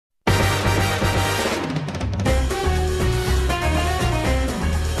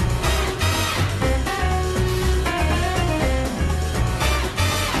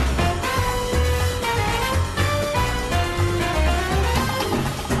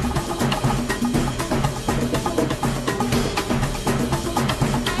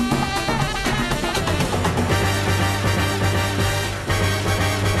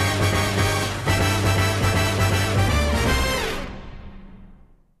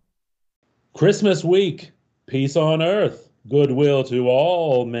Christmas week, peace on earth, goodwill to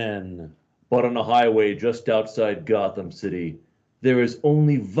all men. But on a highway just outside Gotham City, there is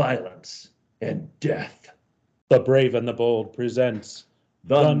only violence and death. The Brave and the Bold presents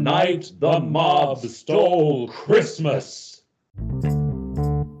The night the mob stole Christmas.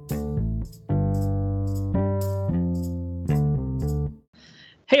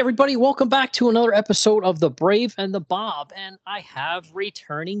 Hey everybody, welcome back to another episode of The Brave and the Bob, and I have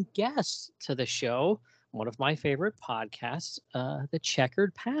returning guests to the show. One of my favorite podcasts, the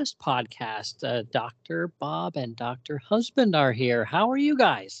Checkered Past podcast. Dr. Bob and Dr. Husband are here. How are you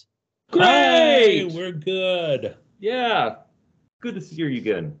guys? Great! Hey, we're good. Yeah, good to see you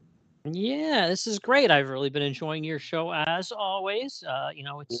again. Yeah, this is great. I've really been enjoying your show as always.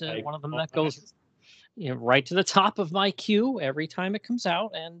 It's one of them that goes right to the top of my queue every time it comes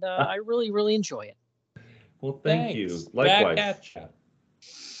out, and I really, really enjoy it. Well, thank you. Thanks. Likewise. Back at ya.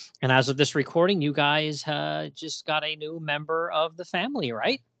 And as of this recording, you guys just got a new member of the family,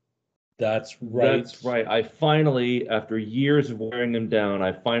 right? That's right. That's right. I finally, after years of wearing him down,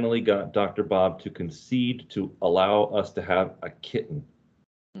 I finally got Dr. Bob to concede to allow us to have a kitten.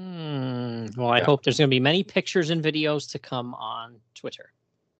 Well, I hope there's going to be many pictures and videos to come on Twitter.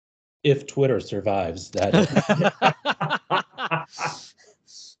 If Twitter survives, that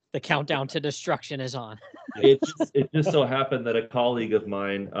The countdown to destruction is on. It just so happened that a colleague of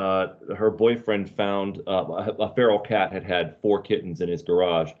mine, her boyfriend found a feral cat had 4 kittens in his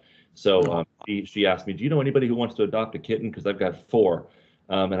garage. So she asked me, "Do you know anybody who wants to adopt a kitten? Because I've got 4."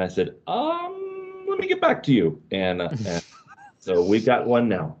 And I said, "Let me get back to you." And so we've got one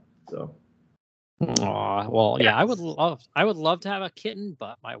now. So. Aw, well, yeah, I would love to have a kitten,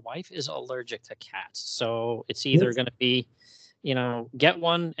 but my wife is allergic to cats. So it's either going to be, get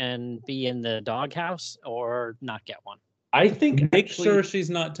one and be in the doghouse or not get one. I think make sure she's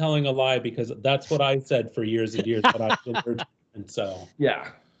not telling a lie, because that's what I said for years and years when I was allergic. And so yeah,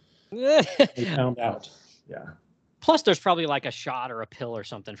 we found out. Yeah. Plus, there's probably like a shot or a pill or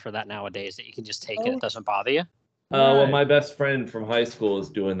something for that nowadays that you can just take and it doesn't bother you. Well, my best friend from high school is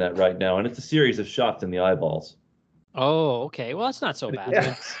doing that right now, and it's a series of shots in the eyeballs. Oh, okay. Well, that's not so bad.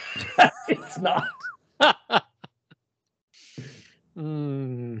 Yeah. It's not.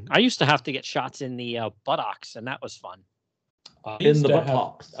 I used to have to get shots in the buttocks, and that was fun. In the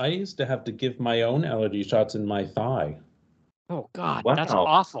buttocks. I used to have to give my own allergy shots in my thigh. Oh, God. Wow. That's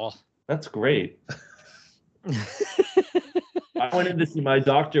awful. That's great. I went in to see my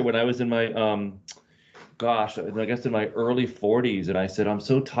doctor when I was in my, I guess in my early 40s, and I said, "I'm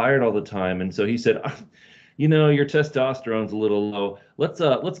so tired all the time." And so he said, "Your testosterone's a little low.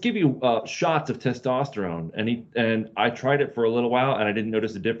 Let's give you shots of testosterone." And I tried it for a little while, and I didn't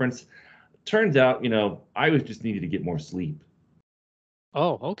notice a difference. Turns out, I was just needed to get more sleep.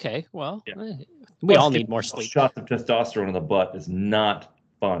 Oh, okay. Well, Yeah. we all need more sleep. Shots of testosterone in the butt is not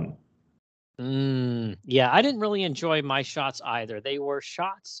fun. Yeah, I didn't really enjoy my shots either. They were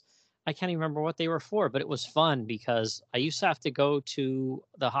shots. I can't even remember what they were for, but it was fun because I used to have to go to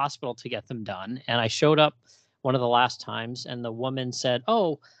the hospital to get them done. And I showed up one of the last times, and the woman said,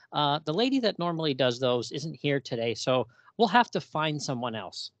 "Oh, the lady that normally does those isn't here today, so we'll have to find someone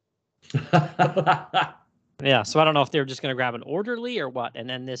else." Yeah, so I don't know if they were just going to grab an orderly or what. And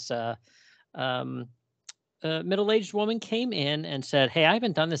then this middle-aged woman came in and said, "Hey, I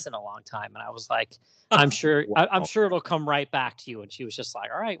haven't done this in a long time." And I was like, I'm sure it'll come right back to you. And she was just like,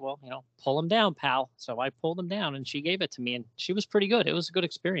 "All right, well, pull them down, pal." So I pulled them down, and she gave it to me, and she was pretty good. It was a good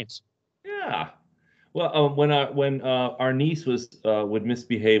experience. Yeah. Well, when our niece would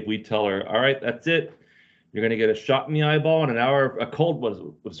misbehave, we'd tell her, "All right, that's it. You're gonna get a shot in the eyeball and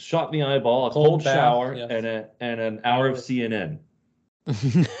a shot in the eyeball, a cold bath, shower, yes. and an hour of CNN."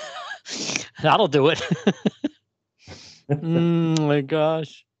 That'll do it. My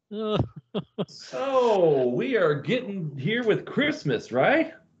gosh. So we are getting here with Christmas,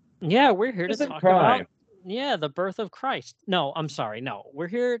 right? Yeah, we're here to Isn't talk crime. about the birth of Christ. No, I'm sorry. No, we're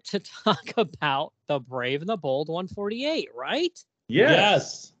here to talk about The Brave and the Bold 148, right?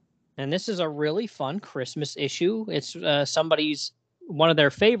 Yes. And this is a really fun Christmas issue. It's one of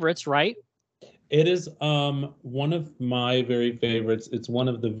their favorites, right? It is one of my very favorites. It's one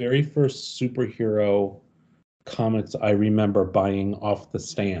of the very first superhero comics I remember buying off the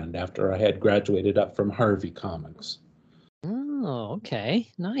stand after I had graduated up from Harvey Comics. Oh, okay.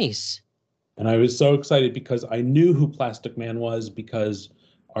 Nice. And I was so excited because I knew who Plastic Man was, because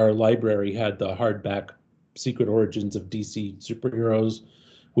our library had the hardback Secret Origins of DC Superheroes,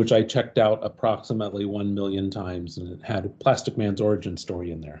 which I checked out approximately 1 million times, and it had Plastic Man's origin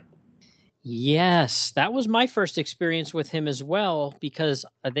story in there. Yes, that was my first experience with him as well because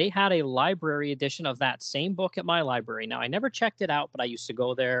they had a library edition of that same book at my library. Now, I never checked it out, but I used to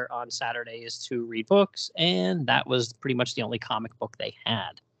go there on Saturdays to read books, and that was pretty much the only comic book they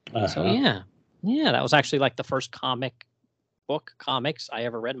had. So, Uh-huh. yeah, that was actually like the first comics I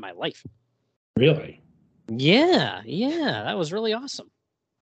ever read in my life. Really? Yeah, that was really awesome.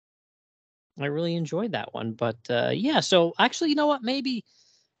 I really enjoyed that one. But yeah, so actually, you know what? Maybe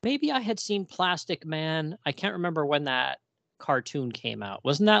I had seen Plastic Man. I can't remember when that cartoon came out.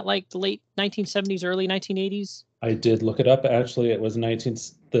 Wasn't that like the late 1970s, early 1980s? I did look it up. Actually, it was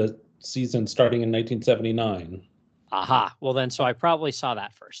the season starting in 1979. Aha. Well, then, so I probably saw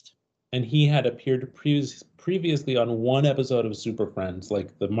that first. And he had appeared previously on one episode of Super Friends,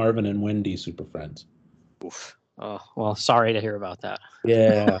 like the Marvin and Wendy Super Friends. Oof. Oh, well, sorry to hear about that.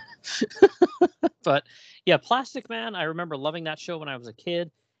 Yeah. But yeah, Plastic Man, I remember loving that show when I was a kid.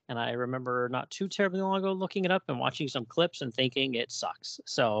 And I remember not too terribly long ago looking it up and watching some clips and thinking it sucks.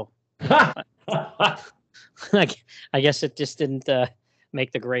 So I guess it just didn't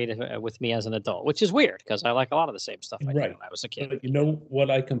make the grade with me as an adult, which is weird because I like a lot of the same stuff I did Right. when I was a kid. But you know what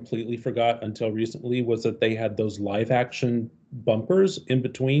I completely forgot until recently was that they had those live action bumpers in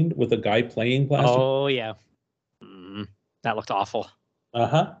between with a guy playing plastic. Oh, yeah. That looked awful.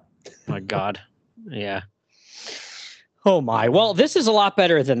 Uh-huh. My God. Yeah. Oh, my. Well, this is a lot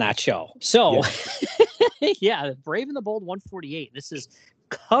better than that show. So, yeah, Brave and the Bold 148. This is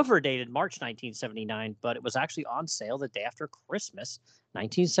cover dated March 1979, but it was actually on sale the day after Christmas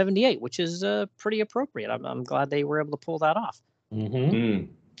 1978, which is pretty appropriate. I'm glad they were able to pull that off.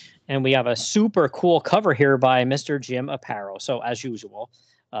 Mm-hmm. And we have a super cool cover here by Mr. Jim Aparo. So, as usual,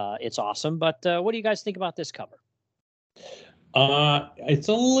 it's awesome. But what do you guys think about this cover? It's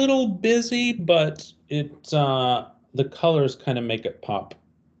a little busy, but the colors kind of make it pop.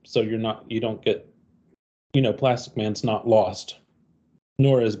 So you don't get, Plastic Man's not lost,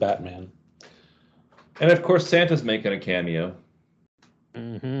 nor is Batman. And of course, Santa's making a cameo.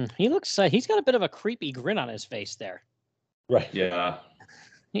 Mm-hmm. He looks, he's got a bit of a creepy grin on his face there. Right. Yeah.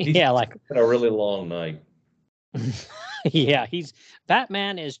 Yeah, like had a really long night. yeah,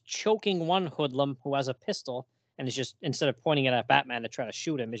 Batman is choking one hoodlum who has a pistol and is just, instead of pointing it at Batman to try to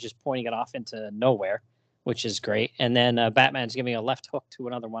shoot him, is just pointing it off into nowhere, which is great. And then Batman's giving a left hook to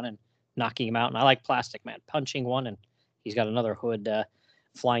another one and knocking him out. And I like Plastic Man punching one, and he's got another hood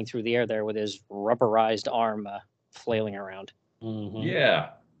flying through the air there with his rubberized arm flailing around. Mm-hmm. Yeah.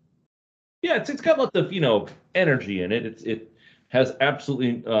 It's got lots of energy in it. It has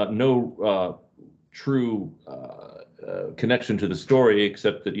absolutely no true connection to the story,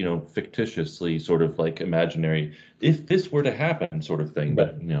 except that fictitiously, sort of like imaginary, if this were to happen, sort of thing.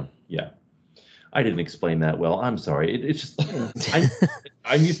 But yeah, I didn't explain that well. I'm sorry. It's just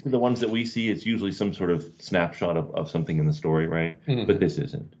I'm used to the ones that we see. It's usually some sort of snapshot of something in the story, right? Mm-hmm. But this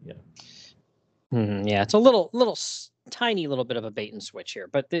isn't. Yeah. Mm-hmm. Yeah, it's a little tiny little bit of a bait and switch here,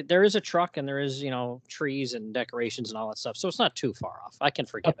 but there is a truck and there is trees and decorations and all that stuff, so it's not too far off. I can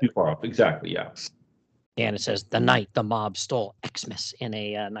forgive it. Not too far off, exactly. Yeah. And it says the night the mob stole Xmas in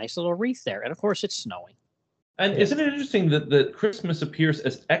a nice little wreath there, and of course it's snowing. And isn't it interesting that Christmas appears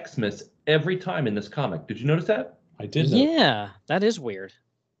as Xmas every time in this comic? Did you notice that? I did. Yeah, that is weird.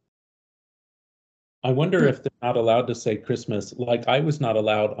 I wonder if they're not allowed to say Christmas, like I was not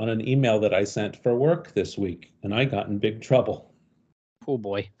allowed on an email that I sent for work this week, and I got in big trouble. Oh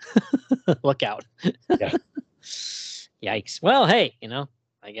boy. Look out. Yeah. Yikes. Well, hey,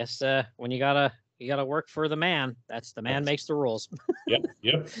 I guess when you gotta work for the man, that's the man makes the rules. Yep.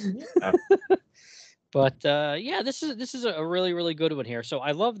 Yeah. But yeah, this is a really, really good one here. So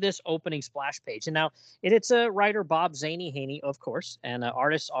I love this opening splash page. And now it's a writer, Bob Haney, of course. And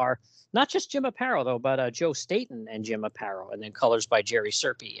artists are not just Jim Aparo, though, but Joe Staton and Jim Aparo. And then colors by Jerry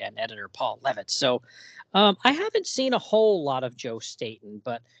Serpe and editor Paul Levitt. So I haven't seen a whole lot of Joe Staton,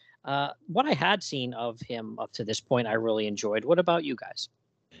 but what I had seen of him up to this point, I really enjoyed. What about you guys?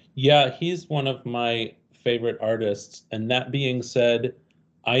 Yeah, he's one of my favorite artists. And that being said,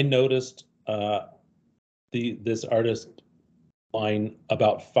 I noticed this artist line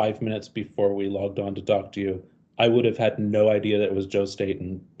about 5 minutes before we logged on to talk to you. I would have had no idea that it was Joe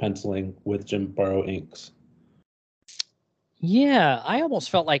Staton penciling with Jim Aparo inks. Yeah, I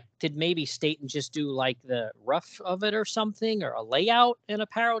almost felt like, did maybe Staton just do like the rough of it or something, or a layout, and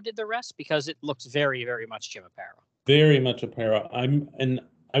Aparo did the rest? Because it looks very, very much Jim Aparo. Very much Aparo.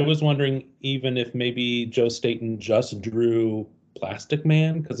 I was wondering even if maybe Joe Staton just drew Plastic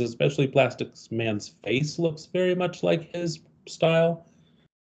Man, because especially Plastic Man's face looks very much like his style.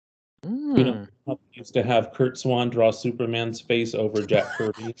 how they used to have Kurt Swan draw Superman's face over Jack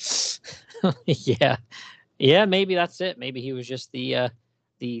Kirby. Yeah, maybe that's it. Maybe he was just the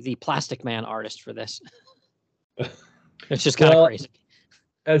Plastic Man artist for this. It's just kind of crazy.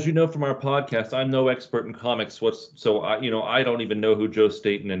 As you know from our podcast, I'm no expert in comics. I don't even know who Joe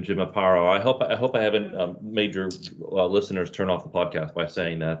Staton and Jim Aparo. I hope I haven't made your listeners turn off the podcast by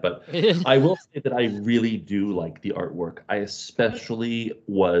saying that. But I will say that I really do like the artwork.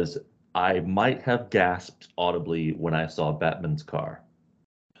 I might have gasped audibly when I saw Batman's car.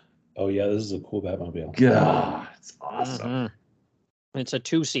 Oh yeah, this is a cool Batmobile. God, it's awesome. Mm-hmm. It's a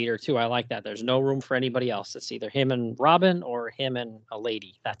 2-seater too. I like that. There's no room for anybody else. It's either him and Robin or him and a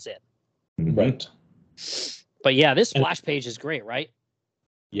lady. That's it. Mm-hmm. Right. But yeah, this splash page is great, right?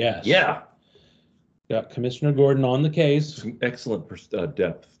 Yes. Yeah. Got Commissioner Gordon on the case. Some excellent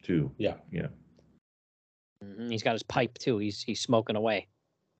depth too. Yeah. Mm-hmm. He's got his pipe too. He's smoking away.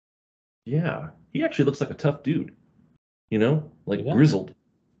 Yeah. He actually looks like a tough dude. Grizzled.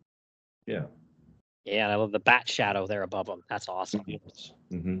 Yeah. Yeah, I love the bat shadow there above him. That's awesome.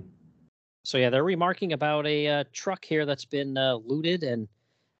 Mm-hmm. So yeah, they're remarking about a truck here that's been looted and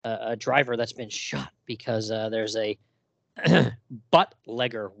a driver that's been shot because there's a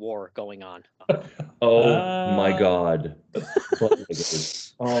butt-legger war going on. Oh my God.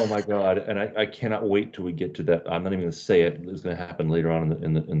 Oh my God. And I cannot wait till we get to that. I'm not even going to say it. It's going to happen later on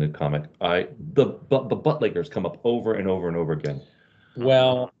in the comic. The butt-leggers come up over and over and over again.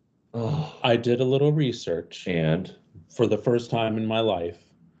 Well, I did a little research, and for the first time in my life,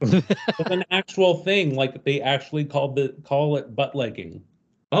 it's an actual thing. Like they actually call it butt legging.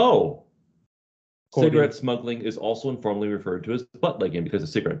 Oh, cigarette smuggling is also informally referred to as butt legging because of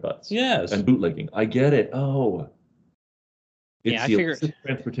cigarette butts. Yes, and bootlegging. I get it. Oh, it's I the figured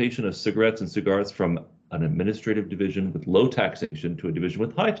transportation of cigarettes and cigars from an administrative division with low taxation to a division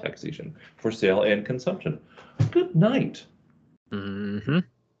with high taxation for sale and consumption. Good night. Mm-hmm.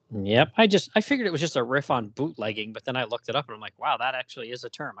 Yep. I figured it was just a riff on bootlegging, but then I looked it up and I'm like, wow, that actually is a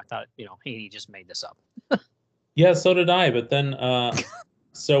term. I thought, he just made this up. Yeah, so did I. But then,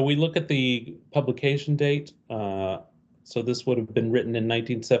 so we look at the publication date. So this would have been written in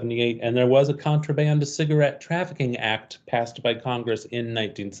 1978, and there was a Contraband Cigarette Trafficking Act passed by Congress in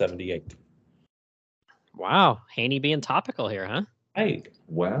 1978. Wow. Haney being topical here, huh? Right.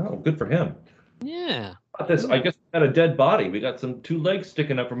 Wow. Good for him. Yeah. I guess we got a dead body. We got some 2 legs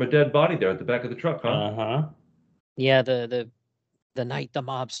sticking up from a dead body there at the back of the truck, huh? Uh-huh. Yeah, the night the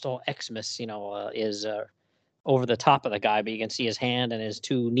mob stole Xmas, is over the top of the guy, but you can see his hand and his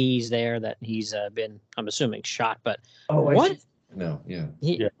 2 knees there that he's been, I'm assuming, shot. But what? No, yeah.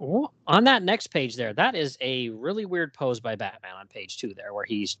 On that next page there, that is a really weird pose by Batman on page 2 there, where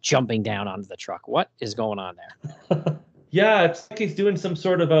he's jumping down onto the truck. What is going on there? Yeah, it's like he's doing some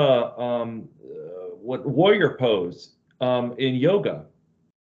sort of a warrior pose in yoga,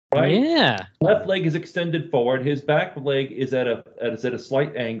 right? Yeah. Left leg is extended forward. His back leg is at a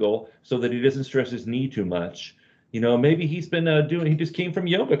slight angle so that he doesn't stress his knee too much. Maybe he's been he just came from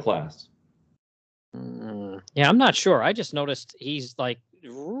yoga class. Yeah, I'm not sure. I just noticed he's like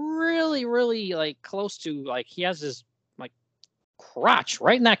really, really like close to, like, he has his like crotch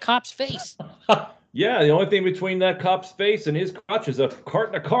right in that cop's face. Yeah, the only thing between that cop's face and his crotch is a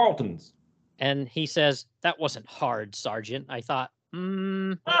carton of Carltons. And he says, "That wasn't hard, Sergeant." I thought,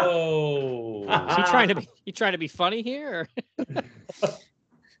 Oh, is he trying to be funny here?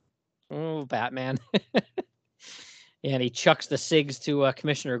 Oh, Batman. And he chucks the cigs to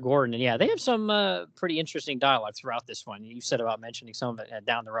Commissioner Gordon. And yeah, they have some pretty interesting dialogue throughout this one. You said about mentioning some of it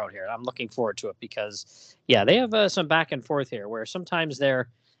down the road here. I'm looking forward to it because, yeah, they have some back and forth here where sometimes they're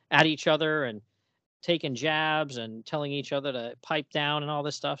at each other and taking jabs and telling each other to pipe down and all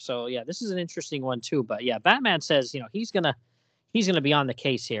this stuff. So yeah, this is an interesting one too. But yeah, Batman says, he's gonna be on the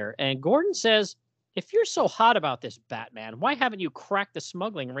case here. And Gordon says, if you're so hot about this, Batman, why haven't you cracked the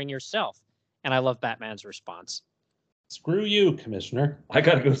smuggling ring yourself? And I love Batman's response. Screw you, Commissioner. I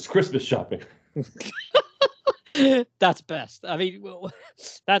gotta go Christmas shopping. That's best. I mean,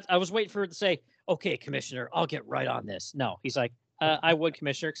 I was waiting for it to say, okay, Commissioner, I'll get right on this. No, he's like, I would,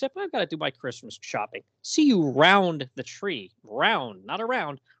 Commissioner, except I've got to do my Christmas shopping. See you round the tree. Round, not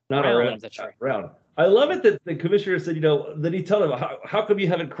around. Not around the tree. Round. I love it that the Commissioner said, that he told him, how come you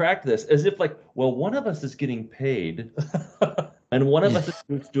haven't cracked this? As if like, well, one of us is getting paid, and one of us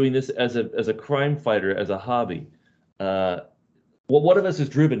is doing this as a crime fighter, as a hobby. Well, one of us is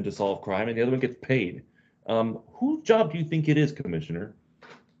driven to solve crime, and the other one gets paid. Whose job do you think it is, Commissioner?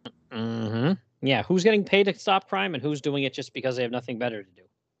 Mm-hmm. Yeah, who's getting paid to stop crime and who's doing it just because they have nothing better to do?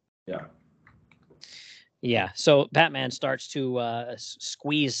 Yeah. Yeah, so Batman starts to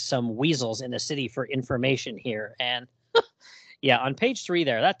squeeze some weasels in the city for information here, and yeah, on page 3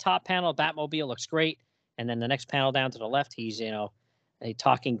 there, that top panel, Batmobile looks great, and then the next panel down to the left, he's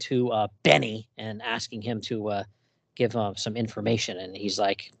talking to Benny and asking him to give some information, and he's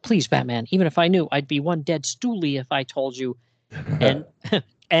like, "Please, Batman, even if I knew, I'd be one dead stoolie if I told you." And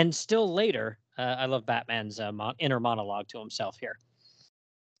and still later, I love Batman's inner monologue to himself here.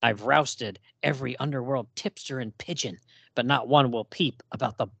 I've rousted every underworld tipster and pigeon, but not one will peep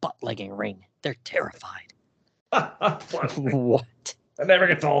about the butt-legging ring. They're terrified. What? That never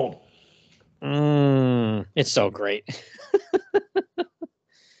gets old. It's so great.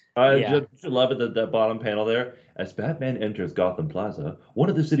 I Yeah. just love it, that bottom panel there. As Batman enters Gotham Plaza, one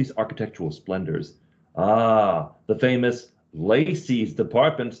of the city's architectural splendors. Ah, the famous Lacey's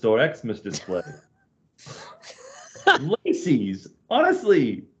department store Xmas display. Lacey's,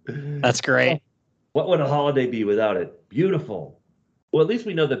 honestly. That's great. What would a holiday be without it? Beautiful. Well, at least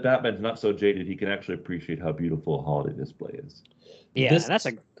we know that Batman's not so jaded he can actually appreciate how beautiful a holiday display is. Yeah, This- and that's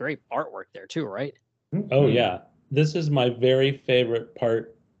a great artwork there too, right? Oh yeah, this is my very favorite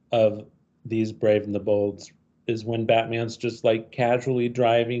part of these Brave and the Bolds is when Batman's just like casually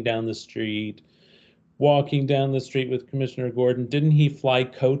driving down the street, walking down the street with Commissioner Gordon. Didn't he fly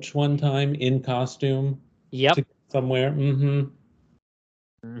coach one time in costume Yep, to somewhere?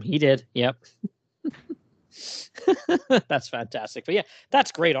 he did. Yep. That's fantastic. But yeah,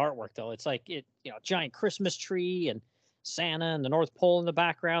 that's great artwork though. It's like giant Christmas tree and Santa and the North Pole in the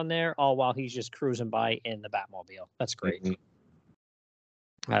background there, all while he's just cruising by in the Batmobile. That's great. Mhm.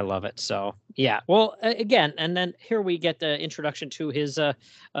 I love it. So yeah, well, again, and then here we get the introduction to his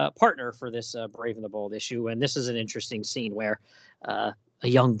partner for this Brave and the Bold issue, and this is an interesting scene where a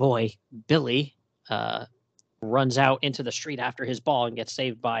young boy, Billy, runs out into the street after his ball and gets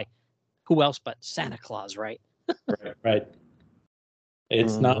saved by who else but Santa Claus, right? Right.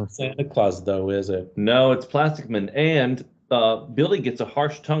 It's not Santa Claus though, is it? No, it's Plastic Man. And Billy gets a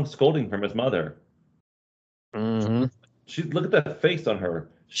harsh tongue scolding from his mother. Mm-hmm. Look at that face on her.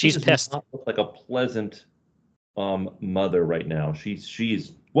 She She's does pissed. not look like a pleasant mother right now.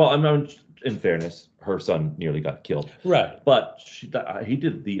 She's well. I mean, in fairness, her son nearly got killed, Right. but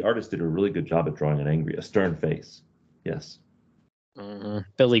the artist did a really good job at drawing a stern face. Yes.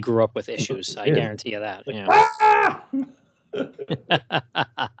 Billy grew up with issues. I Yeah. guarantee you that. Yeah. Ah!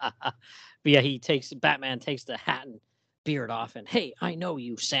 But yeah, Batman takes the hat and beard off, and hey, I know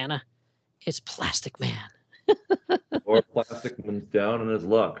you, Santa. It's Plastic Man. Or Plastic Man's down on his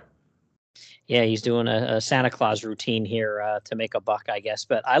luck. Yeah, he's doing a Santa Claus routine here to make a buck, I guess.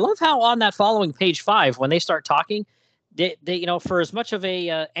 But I love how on that following page 5, when they start talking, they for as much of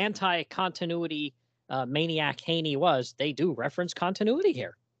a anti-continuity maniac Haney was, they do reference continuity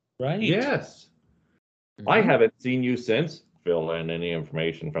here. Right. Yes. I haven't seen you since. Fill in any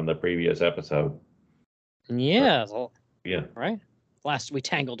information from the previous episode. Yeah. Well, Yeah. right. Last we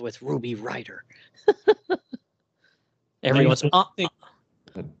tangled with Ruby Rider. Everyone's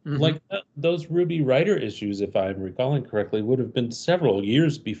Like those Ruby Rider issues, if I'm recalling correctly, would have been several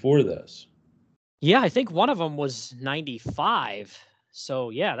years before this. Yeah, I think one of them was 95.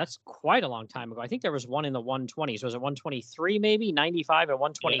 So yeah, that's quite a long time ago. I think there was one in the 120s. Was it 123 maybe? 95 and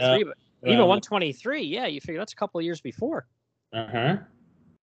 123, Yeah. but even 123, yeah, you figure that's a couple of years before. Uh-huh.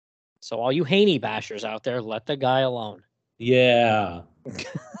 So all you Haney bashers out there, let the guy alone. Yeah.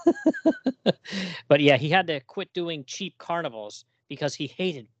 But yeah, he had to quit doing cheap carnivals because he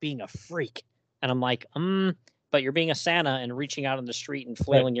hated being a freak. And I'm like, but you're being a Santa and reaching out on the street and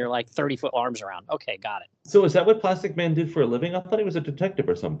flailing your like 30-foot arms around. Okay, got it. So is that what Plastic Man did for a living? I thought he was a detective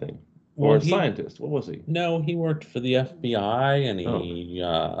or something. Or Well, a scientist. What was he? No, he worked for the FBI and he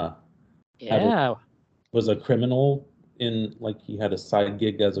Yeah. was a criminal he had a side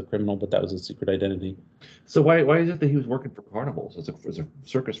gig as a criminal, but that was a secret identity. So why is it that he was working for carnivals as a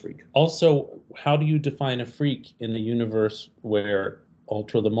circus freak? Also, how do you define a freak in the universe where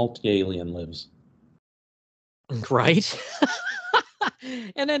Ultra the multi-alien lives? Right.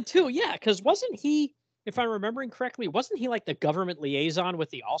 And then too, yeah, because wasn't he, if I'm remembering correctly, wasn't he like the government liaison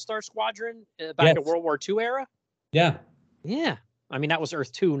with the All-Star Squadron back in Yes. World War II era? Yeah. Yeah. I mean, that was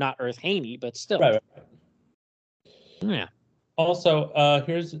Earth 2, not Earth Haney, but still. Right. Yeah. Also,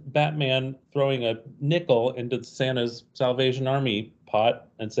 here's Batman throwing a nickel into Santa's Salvation Army pot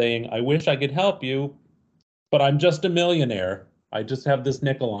and saying, I wish I could help you, but I'm just a millionaire. I just have this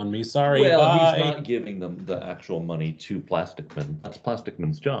nickel on me. Sorry. Well, bye. he's not giving them the actual money to Plastic Man. That's Plastic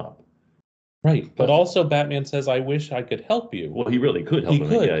Man's job. Right. But also Batman says, I wish I could help you. Well, he really could help He him.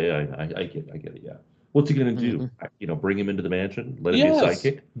 could. Yeah, I get it, yeah. What's he gonna do? Bring him into the mansion? Let him Yes. be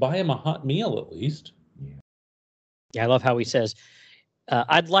a sidekick? Buy him a hot meal at least. Yeah. Yeah, I love how he says,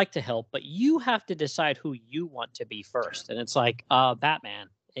 I'd like to help, but you have to decide who you want to be first. And it's like, Batman.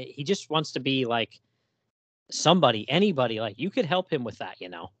 He just wants to be like somebody, anybody. Like you could help him with that, you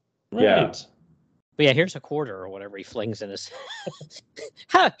know. Yeah. Right. But yeah, here's a quarter or whatever he flings in his.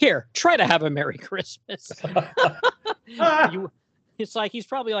 Here, try to have a Merry Christmas. It's like he's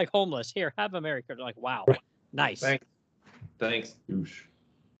probably like homeless. Here, have a Merry Christmas. Like, wow, nice. Thanks, douche.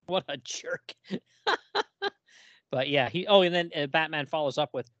 What a jerk. But yeah, and then Batman follows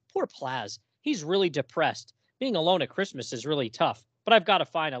up with, poor Plaz. He's really depressed. Being alone at Christmas is really tough, but I've got to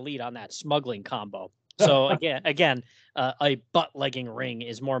find a lead on that smuggling combo. So again, a butt-legging ring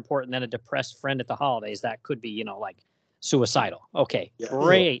is more important than a depressed friend at the holidays. That could be, you know, like suicidal. Okay, Yeah.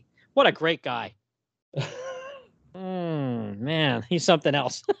 great. What a great guy. Man, he's something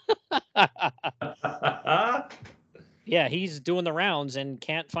else. Yeah, he's doing the rounds and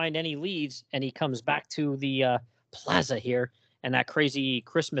can't find any leads. And he comes back to the plaza here, and that crazy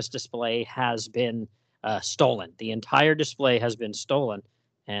Christmas display has been stolen. The entire display has been stolen.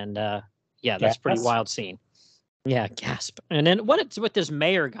 And yeah, that's pretty wild scene. Yeah, gasp. And then what's with this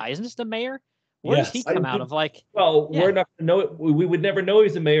mayor guy? Isn't this the mayor? Where does he come out of? Like, well, we're not going to know it. We would never know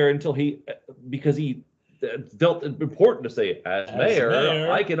he's a mayor until because he felt it important to say, as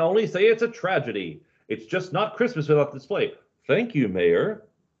mayor, I can only say it's a tragedy. It's just not Christmas without display. Thank you, Mayor.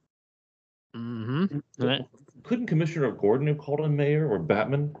 Mm-hmm. Couldn't Commissioner Gordon have called him Mayor or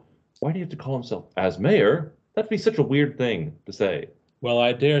Batman? Why do you have to call himself as Mayor? That'd be such a weird thing to say. Well,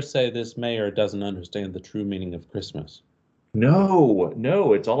 I dare say this mayor doesn't understand the true meaning of Christmas. No,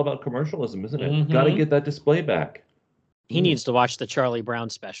 it's all about commercialism, isn't it? Got to get that display back. He needs to watch the Charlie Brown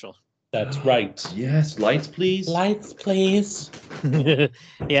special. That's right. Yes, lights, please. Lights, please. Yeah,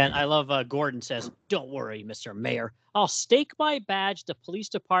 and I love Gordon says, don't worry, Mr. Mayor. I'll stake my badge. The police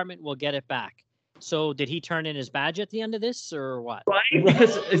department will get it back. So did he turn in his badge at the end of this or what? Right.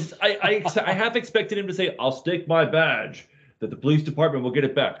 Because I half expected him to say, I'll stake my badge, that the police department will get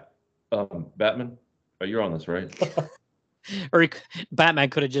it back. Batman, you're on this, right? Or Batman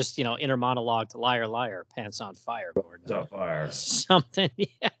could have just, inner monologued, liar, liar, pants on fire. Pants on fire. Something,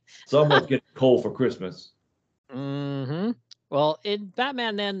 yeah. Someone's getting coal for Christmas. Mm-hmm. Well,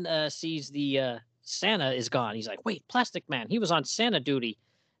 Batman then sees the Santa is gone. He's like, wait, Plastic Man, he was on Santa duty.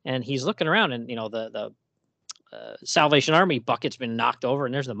 And he's looking around and, the Salvation Army bucket's been knocked over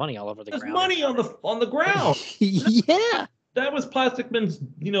and there's the money all over the ground. There's money on the ground. Yeah. That was Plastic Man's,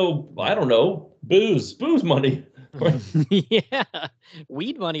 I don't know, booze money. Yeah,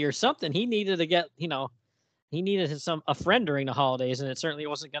 weed money or something. He needed to get, he needed a friend during the holidays, and it certainly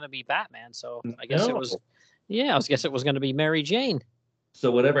wasn't going to be Batman. So I guess it was, it was going to be Mary Jane.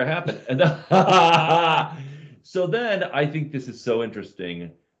 So whatever happened, and so then I think this is so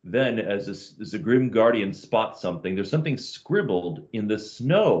interesting. Then, as a Grim Guardian spots something, there's something scribbled in the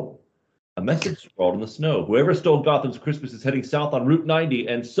snow. A message scrawled in the snow. Whoever stole Gotham's Christmas is heading south on Route 90,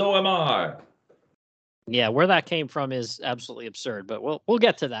 and so am I. Yeah, where that came from is absolutely absurd, but we'll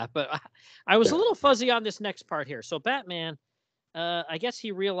get to that. But I was a little fuzzy on this next part here. So Batman, I guess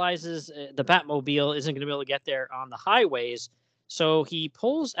he realizes the Batmobile isn't going to be able to get there on the highways, so he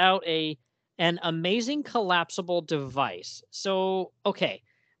pulls out an amazing collapsible device. So, okay,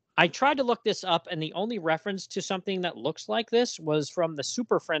 I tried to look this up, and the only reference to something that looks like this was from the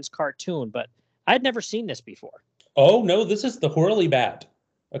Super Friends cartoon, but I'd never seen this before. Oh, no, this is the Whirly Bat.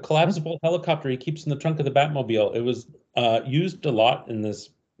 A collapsible helicopter he keeps in the trunk of the Batmobile. It was used a lot in this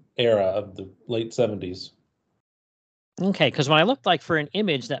era of the late 70s. Okay, because when I looked for an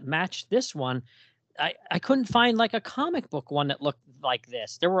image that matched this one, I couldn't find a comic book one that looked like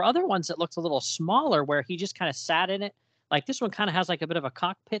this. There were other ones that looked a little smaller where he just kind of sat in it. Like this one kind of has a bit of a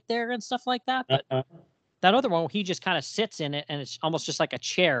cockpit there and stuff like that. But that other one, he just kind of sits in it and it's almost just like a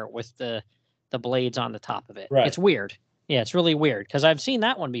chair with the blades on the top of it. Right. It's weird. Yeah, it's really weird because I've seen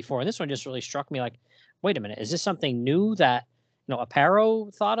that one before, and this one just really struck me like, wait a minute, is this something new that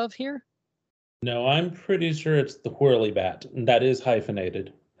Aparo thought of here? No, I'm pretty sure it's the Whirly Bat, and that is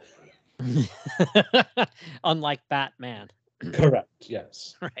hyphenated. Unlike Batman. Correct.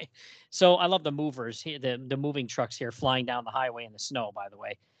 Yes. Right. So I love the movers here, the moving trucks here flying down the highway in the snow. By the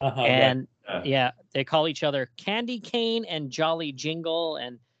way, and yeah, they call each other Candy Cane and Jolly Jingle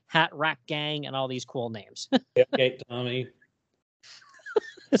and Hat Rack Gang and all these cool names. Okay, Tommy.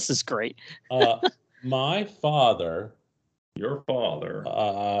 This is great. My father. Your father.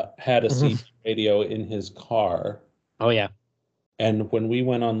 Had a CB radio in his car. Oh, yeah. And when we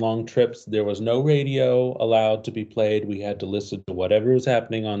went on long trips, there was no radio allowed to be played. We had to listen to whatever was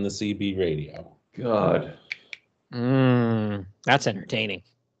happening on the CB radio. God. That's entertaining.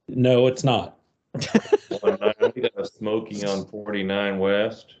 No, it's not. Smoking on 49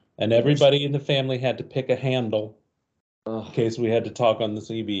 West. And everybody in the family had to pick a handle Oh, in case we had to talk on the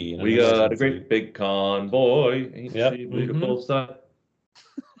CB. we got a great big convoy. Ain't Yep. she beautiful stuff?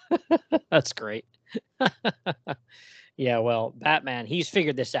 That's great. Yeah, well, Batman, he's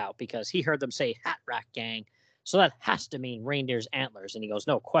figured this out because he heard them say Hat Rack Gang. So that has to mean reindeer's antlers. And he goes,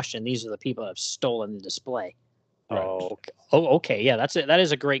 no question, these are the people that have stolen the display. Right. Okay. Yeah, that's it. That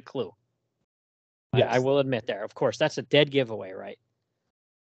is a great clue. Yes. I will admit there. Of course, that's a dead giveaway, right?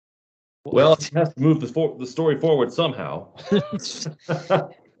 Well, he has to move the story forward somehow.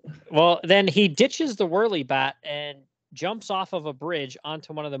 Well, then he ditches the whirly bat and jumps off of a bridge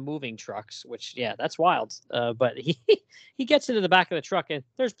onto one of the moving trucks, which, yeah, that's wild. But he gets into the back of the truck and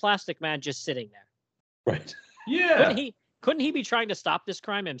there's Plastic Man just sitting there. Right. Yeah. Couldn't he be trying to stop this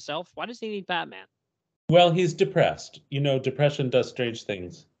crime himself? Why does he need Batman? Well, he's depressed. Depression does strange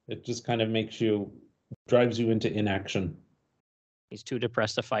things. It just kind of drives you into inaction. He's too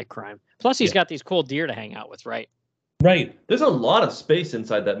depressed to fight crime. Plus, he's got these cool deer to hang out with, right? Right. There's a lot of space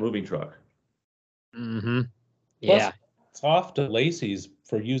inside that moving truck. Mm-hmm. Plus, Yeah. it's off to Lacey's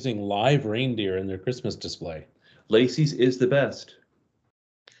for using live reindeer in their Christmas display. Lacey's is the best.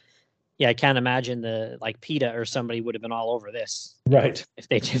 Yeah, I can't imagine PETA or somebody would have been all over this. Right. If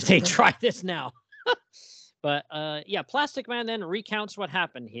they tried this now. But yeah, Plastic Man then recounts what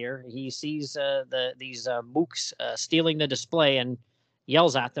happened here. He sees these mooks stealing the display and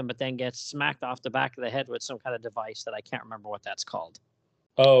yells at them, but then gets smacked off the back of the head with some kind of device that I can't remember what that's called.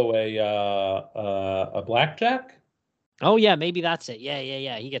 Oh, a blackjack? Oh yeah, maybe that's it.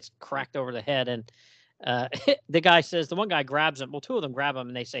 Yeah. He gets cracked over the head, and the guy says, the one guy grabs him. Well, two of them grab him,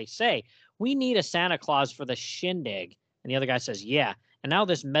 and they say, we need a Santa Claus for the shindig. And the other guy says, yeah. And now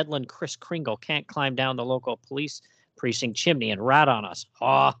this meddling Kris Kringle can't climb down the local police precinct chimney and rat on us.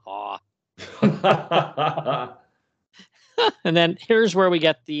 Ha ha. And then here's where we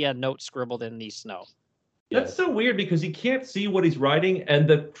get the note scribbled in the snow. That's so weird because he can't see what he's writing and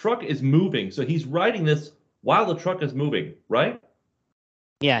the truck is moving. So he's writing this while the truck is moving, right?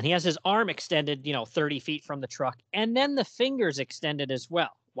 Yeah, and he has his arm extended, 30 feet from the truck, and then the fingers extended as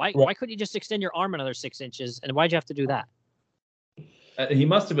well. Why couldn't you just extend your arm another 6 inches? And why'd you have to do that? He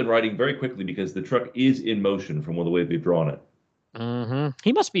must have been writing very quickly because the truck is in motion from the way they've drawn it. Mm-hmm.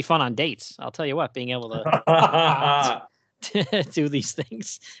 He must be fun on dates. I'll tell you what, being able to do these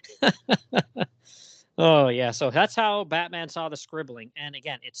things. Oh, yeah. So that's how Batman saw the scribbling. And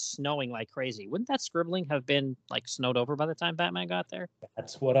again, it's snowing like crazy. Wouldn't that scribbling have been snowed over by the time Batman got there?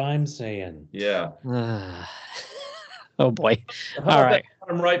 That's what I'm saying. Yeah. Oh, boy. How All about right. that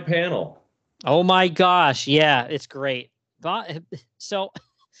bottom right panel? Oh, my gosh. Yeah, it's great. So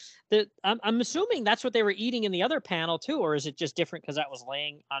I'm assuming that's what they were eating in the other panel, too. Or is it just different because that was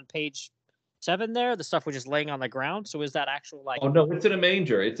laying on page 7 there? The stuff was just laying on the ground. So is that actual Oh no, it's in a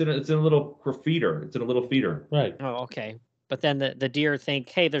manger. It's in a little feeder. It's in a little feeder. Right. Oh, okay. But then the deer think,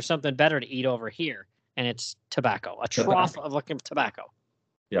 hey, there's something better to eat over here, and it's tobacco, a trough of looking tobacco.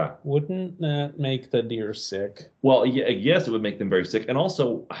 Yeah. Wouldn't that make the deer sick? Well, yes, it would make them very sick. And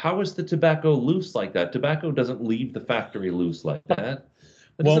also, how is the tobacco loose like that? Tobacco doesn't leave the factory loose like that.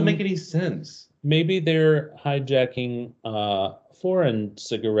 That doesn't make any sense. Maybe they're hijacking foreign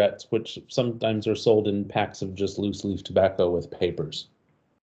cigarettes, which sometimes are sold in packs of just loose leaf tobacco with papers.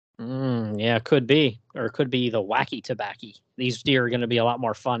 Yeah, could be. Or it could be the wacky tobacco. These deer are going to be a lot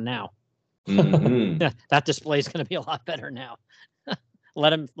more fun now. Mm-hmm. That display is going to be a lot better now.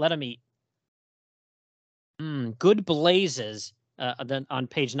 Let them eat. Good blazes. Then on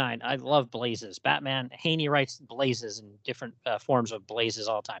page 9, I love blazes. Batman Haney writes blazes in different forms of blazes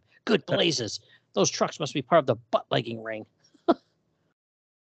all the time. Good blazes. Those trucks must be part of the butt-legging ring.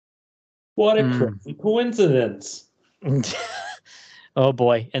 What a crazy coincidence. Oh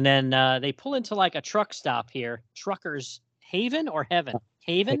boy. And then they pull into a truck stop here. Truckers Haven or Heaven?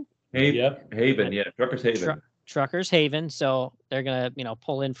 Haven? Haven, yeah. Truckers Haven. Truckers Haven. So they're gonna,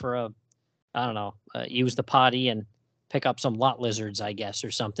 pull in for use the potty and pick up some lot lizards, I guess,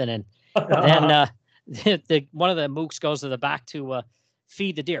 or something. And then one of the mooks goes to the back to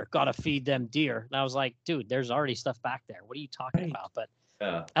feed the deer. Gotta feed them deer. And I was like, dude, there's already stuff back there. What are you talking about? But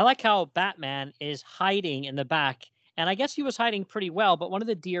I like how Batman is hiding in the back. And I guess he was hiding pretty well, but one of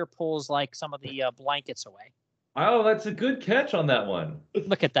the deer pulls some of the blankets away. Oh, that's a good catch on that one.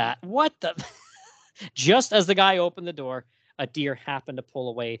 Look at that. What the? Just as the guy opened the door, a deer happened to pull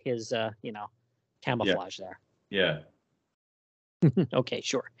away his, camouflage there. Yeah. Okay,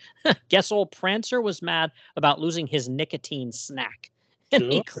 sure. Guess old Prancer was mad about losing his nicotine snack.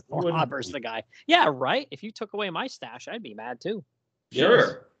 And he clobbers the guy. Yeah, right. If you took away my stash, I'd be mad too.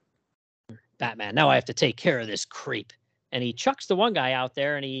 Sure. Batman, now I have to take care of this creep. And he chucks the one guy out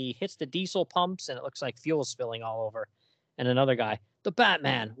there and he hits the diesel pumps and it looks like fuel spilling all over. And another guy, the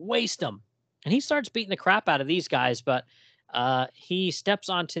Batman, waste him. And he starts beating the crap out of these guys, but he steps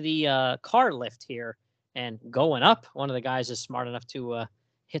onto the car lift here and going up. One of the guys is smart enough to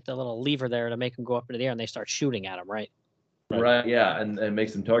hit the little lever there to make him go up into the air, and they start shooting at him, right? Right, yeah, and make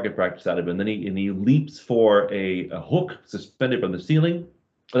some target practice out of it. And then he leaps for a hook suspended from the ceiling.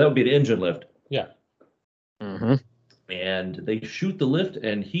 Well, that would be an engine lift. Yeah. Mm-hmm. And they shoot the lift,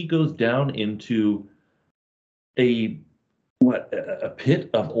 and he goes down into a pit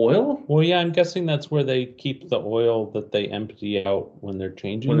of oil? Well, yeah, I'm guessing that's where they keep the oil that they empty out when they're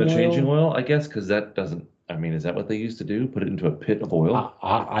changing When they're oil. changing oil, I guess, because that doesn't, I mean, is that what they used to do? Put it into a pit of oil?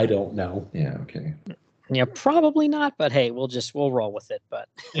 I don't know. Yeah, okay. Yeah, probably not, but hey, we'll roll with it. But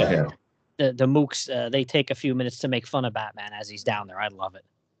Yeah. Okay. the mooks, they take a few minutes to make fun of Batman as he's down there. I love it.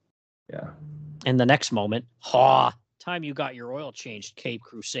 Yeah. And the next moment, time you got your oil changed, Cape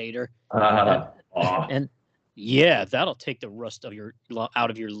Crusader. And yeah, that'll take the rust of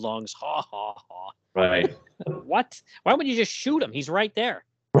out of your lungs. Ha ha ha. Right. What? Why would you just shoot him? He's right there.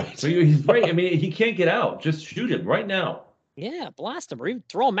 Right. So he's right. I mean, he can't get out. Just shoot him right now. Yeah, blast him or even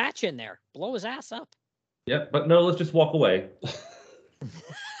throw a match in there. Blow his ass up. Yeah, but no, let's just walk away.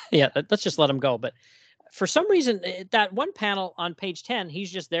 Yeah, let's just let him go. But for some reason, that one panel on page 10,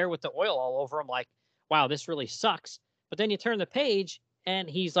 he's just there with the oil all over him like, wow, this really sucks. But then you turn the page and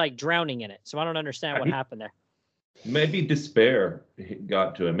he's like drowning in it. So I don't understand what happened there. Maybe despair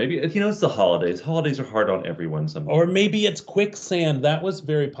got to him. Maybe, it's the holidays. Holidays are hard on everyone sometimes. Or maybe it's quicksand. That was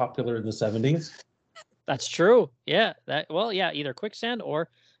very popular in the 70s. That's true. Yeah. Either quicksand or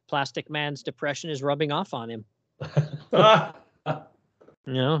Plastic Man's depression is rubbing off on him.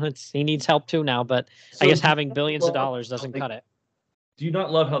 He needs help too now, but I guess having billions of dollars doesn't cut it. Do you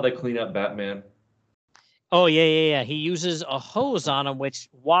not love how they clean up Batman? Oh, yeah. He uses a hose on him, which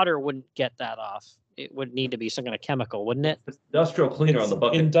water wouldn't get that off. It would need to be some kind of chemical, wouldn't it? Industrial cleaner on the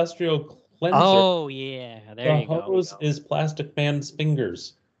bucket. Industrial cleanser. Oh, yeah. There you go. The hose is Plastic Man's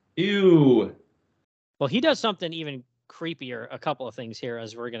fingers. Ew. Well, he does something even creepier, a couple of things here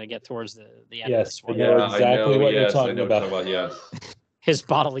as we're going to get towards the end of Yes, this one. I know exactly what you're talking about. Yes. His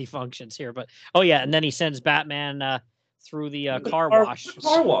bodily functions here. But, oh, yeah, and then he sends Batman through the car wash.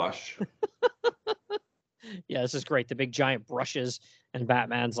 Car wash. Yeah, this is great. The big giant brushes, and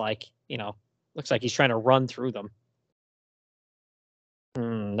Batman's like, looks like he's trying to run through them.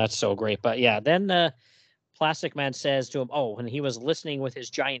 That's so great. But yeah, then Plastic Man says to him, when he was listening with his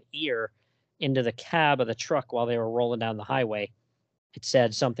giant ear into the cab of the truck while they were rolling down the highway, it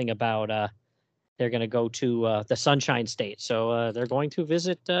said something about they're going to go to the Sunshine State. So they're going to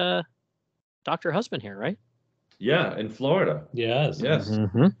visit Dr. Husband here, right? Yeah, in Florida. Yes.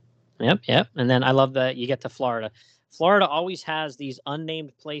 Mm-hmm. Yep. And then I love that you get to Florida. Florida always has these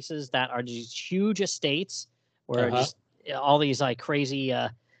unnamed places that are these huge estates where just all these like crazy,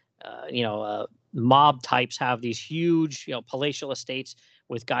 mob types have these huge, palatial estates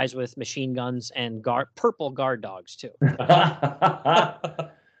with guys with machine guns and purple guard dogs too.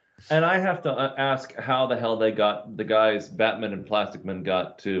 And I have to ask how the hell the guys, Batman and Plastic Man,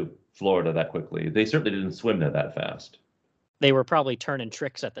 got to Florida that quickly. They certainly didn't swim there that fast. They were probably turning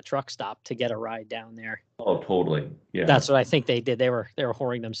tricks at the truck stop to get a ride down there. Oh, totally. Yeah. That's what I think they did. They were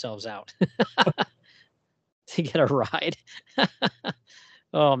whoring themselves out to get a ride.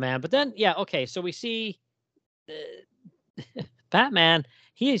 Oh man. But then, yeah. Okay. So we see Batman.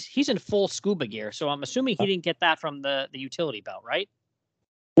 He's in full scuba gear. So I'm assuming he didn't get that from the utility belt, right?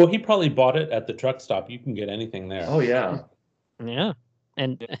 Well, he probably bought it at the truck stop. You can get anything there. Oh yeah. Yeah.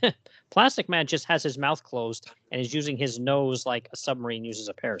 And Plastic Man just has his mouth closed and is using his nose like a submarine uses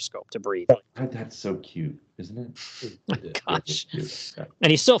a periscope to breathe. That's so cute, isn't it? Gosh. And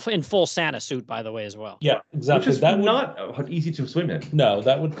he's still in full Santa suit, by the way, as well. Yeah, exactly. Which is not easy to swim in. No,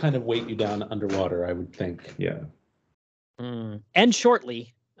 that would kind of weight you down underwater, I would think. Yeah. And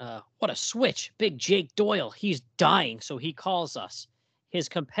shortly, what a switch. Big Jake Doyle, he's dying, so he calls us. His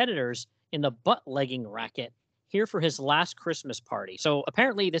competitors in the butt-legging racket here for his last Christmas party. So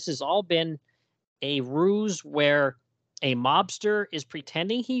apparently this has all been a ruse where a mobster is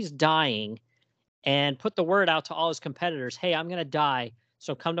pretending he's dying and put the word out to all his competitors, hey, I'm going to die,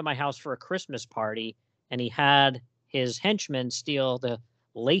 so come to my house for a Christmas party. And he had his henchmen steal the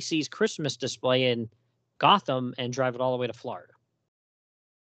Lacey's Christmas display in Gotham and drive it all the way to Florida.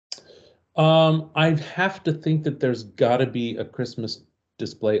 I'd have to think that there's got to be a Christmas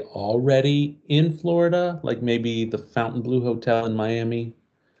display already in Florida, like maybe the Fontainebleau Hotel in Miami,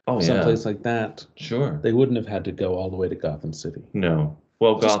 someplace like that. Sure. They wouldn't have had to go all the way to Gotham City. No.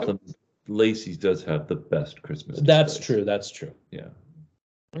 Well, Gotham, Lacey's does have the best Christmas. That's displays. trure. That's true. Yeah.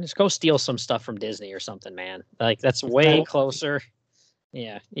 Just go steal some stuff from Disney or something, man. Like that's way closer.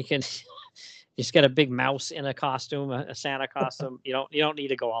 Yeah, you can just get a big mouse in a costume, a Santa costume. You don't need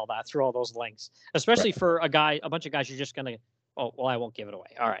to go all that through all those links, especially for a bunch of guys. You're just gonna. Oh well, I won't give it away.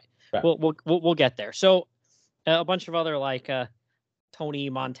 All right, Right. We'll get there. So a bunch of other like Tony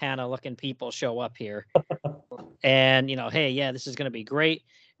Montana looking people show up here, and hey, yeah, this is gonna be great.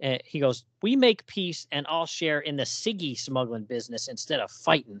 He goes, we make peace and all share in the ciggy smuggling business instead of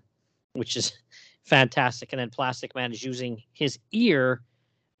fighting, which is fantastic. And then Plastic Man is using his ear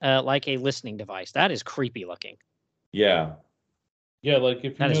like a listening device. That is creepy looking. Yeah. Yeah, like if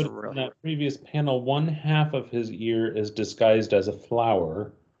you That is notice really in that previous panel, one half of his ear is disguised as a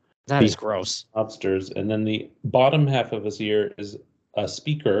flower. That is gross. Lobsters, and then the bottom half of his ear is a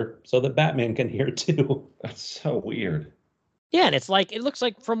speaker so that Batman can hear too. That's so weird. Yeah, and it looks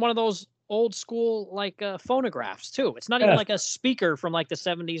like from one of those old school like phonographs too. It's not even like a speaker from like the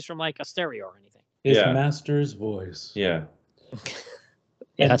 70s from like a stereo or anything. His master's voice. Yeah.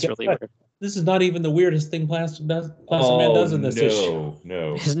 Yeah, that's really weird. This is not even the weirdest thing Plastic Man does in this issue.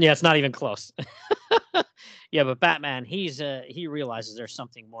 No. Yeah, it's not even close. Yeah, but Batman, he realizes there's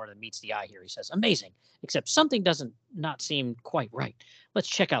something more than meets the eye here. He says, amazing, except something doesn't not seem quite right. Let's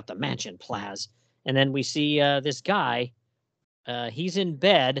check out the mansion, Plaz. And then we see this guy. He's in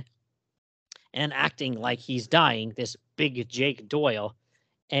bed and acting like he's dying, this big Jake Doyle.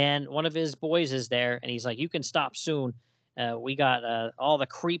 And one of his boys is there, and he's like, you can stop soon. We got all the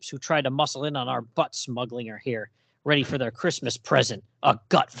creeps who tried to muscle in on our butt smuggling are here, ready for their Christmas present, a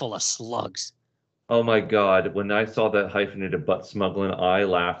gut full of slugs. Oh my God. When I saw that hyphenated butt smuggling, I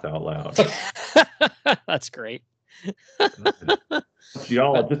laughed out loud. That's great.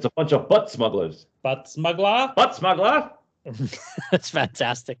 Y'all are just a bunch of butt smugglers. Butt smuggler? Butt smuggler? That's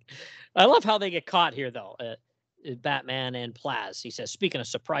fantastic. I love how they get caught here, though. Batman and Plaz. He says, speaking of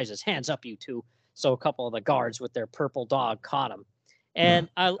surprises, hands up, you two. So a couple of the guards with their purple dog caught him. And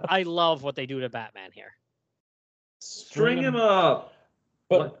I love what they do to Batman here. String him up.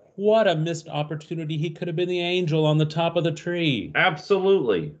 But what a missed opportunity. He could have been the angel on the top of the tree.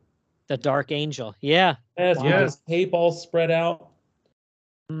 Absolutely. The Dark Angel. Yeah. Yes, with his tape all spread out.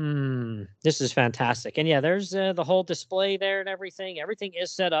 This is fantastic. And yeah, there's the whole display there and everything. Everything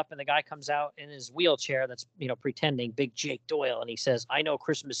is set up, and the guy comes out in his wheelchair that's, pretending Big Jake Doyle. And he says, I know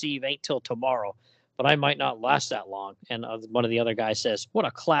Christmas Eve ain't till tomorrow, but I might not last that long. And one of the other guys says, what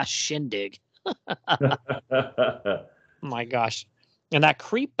a class shindig. My gosh. And that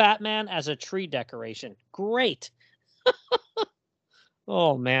creep Batman as a tree decoration. Great.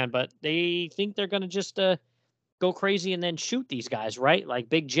 Oh, man. But they think they're going to just go crazy and then shoot these guys, right? Like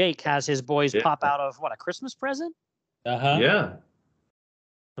Big Jake has his boys pop out of, a Christmas present? Uh-huh. Yeah.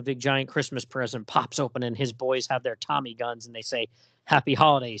 A big giant Christmas present pops open and his boys have their Tommy guns and they say, happy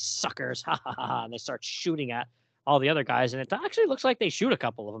holidays, suckers. Ha, ha, ha, ha. And they start shooting at all the other guys. And it actually looks like they shoot a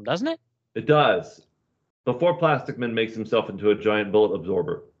couple of them, doesn't it? It does. Before Plastic Man makes himself into a giant bullet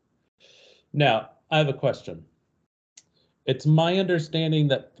absorber. Now, I have a question. It's my understanding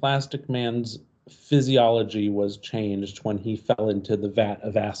that Plastic Man's physiology was changed when he fell into the vat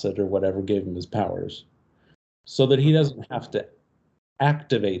of acid or whatever gave him his powers, so that he doesn't have to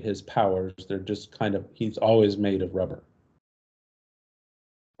activate his powers. They're just he's always made of rubber.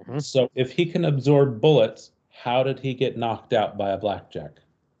 Mm-hmm. So if he can absorb bullets, how did he get knocked out by a blackjack?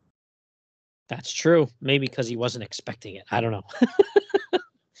 That's true. Maybe because he wasn't expecting it. I don't know.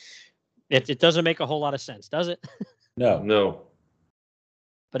 It doesn't make a whole lot of sense, does it? No.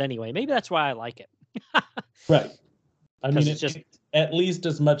 But anyway, maybe that's why I like it. Right. I mean, it's just makes at least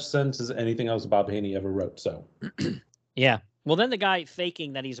as much sense as anything else Bob Haney ever wrote. So, yeah. Well, then the guy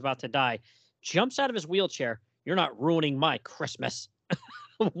faking that he's about to die jumps out of his wheelchair. You're not ruining my Christmas.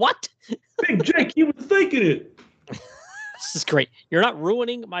 What? Big Jake, he was faking it. This is great. You're not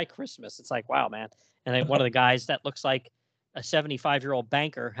ruining my Christmas. It's like, wow, man. And then one of the guys that looks like a 75-year-old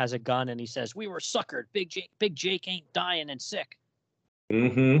banker has a gun and he says, we were suckered. Big Jake ain't dying and sick.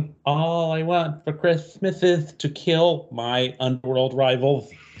 Mm-hmm. All I want for Christmas is to kill my underworld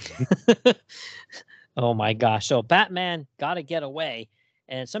rivals. Oh my gosh. So Batman got to get away.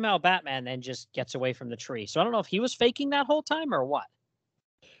 And somehow Batman then just gets away from the tree. So I don't know if he was faking that whole time or what.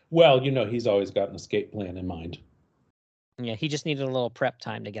 Well, he's always got an escape plan in mind. Yeah, he just needed a little prep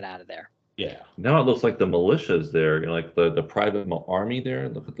time to get out of there. Yeah. Now it looks like the militia's there, like the private army there.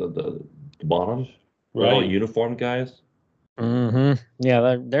 Look at the bottom. Right. All uniformed guys. Mm-hmm.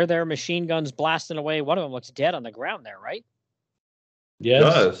 Yeah, they're there, machine guns blasting away. One of them looks dead on the ground there, right? Yes. It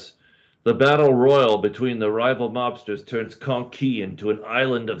does. The battle royal between the rival mobsters turns Conky into an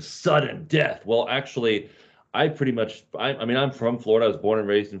island of sudden death. Well, actually, I mean, I'm from Florida. I was born and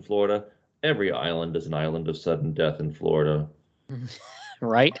raised in Florida. Every island is an island of sudden death in Florida.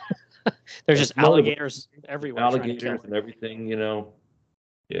 Right? There's just alligators everywhere. Alligators and everything,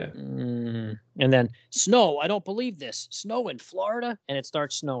 Yeah. And then snow. I don't believe this. Snow in Florida, and it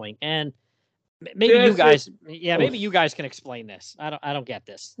starts snowing. And maybe you guys, maybe you guys can explain this. I don't get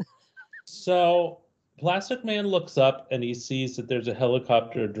this. So Plastic Man looks up and he sees that there's a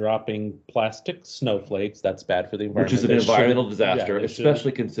helicopter dropping plastic snowflakes. That's bad for the environment. Which is an environmental disaster, yeah,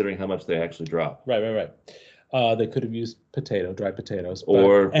 especially considering how much they actually drop. Right. They could have used dry potatoes.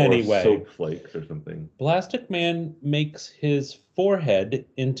 Or anyway, soap flakes or something. Plastic Man makes his forehead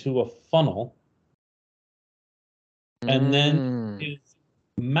into a funnel and then his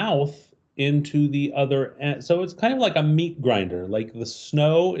mouth into the other end. So it's kind of like a meat grinder. Like the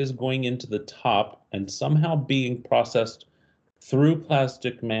snow is going into the top and somehow being processed through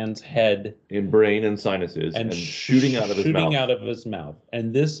Plastic Man's head in brain and sinuses and shooting out of his mouth.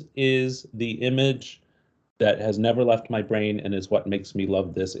 And this is the image that has never left my brain and is what makes me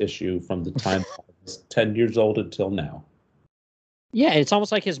love this issue from the time I was 10 years old until now. Yeah, it's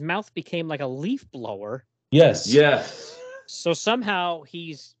almost like his mouth became like a leaf blower. Yes. So somehow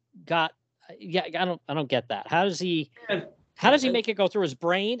he's got I don't get that. How does he make it go through his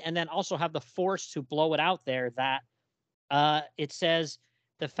brain and then also have the force to blow it out there that it says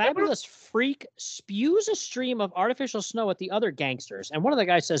the fabulous freak spews a stream of artificial snow at the other gangsters. And one of the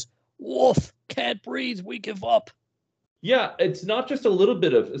guys says, "Wolf, can't breathe, we give up." Yeah, it's not just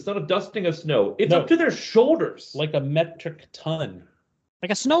it's not a dusting of snow. It's up to their shoulders. Like a metric ton.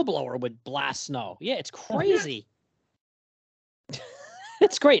 Like a snowblower would blast snow. Yeah, it's crazy.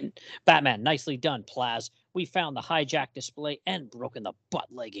 It's great. Batman, nicely done, Plaz. We found the hijack display and broken the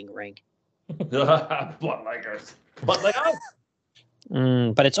butt-legging ring. Butt-leggers.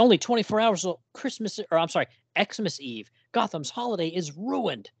 But it's only 24 hours till Xmas Eve. Gotham's holiday is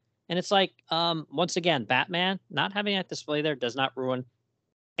ruined. And it's like, once again, Batman not having that display there does not ruin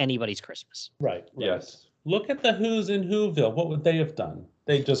anybody's Christmas. Right. Yes. Look at the Who's in Whoville. What would they have done?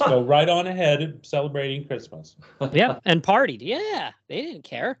 They just go right on ahead celebrating Christmas. Yeah, and partied. Yeah, they didn't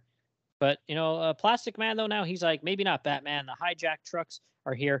care. But, Plastic Man, though, now he's like, maybe not Batman. The hijack trucks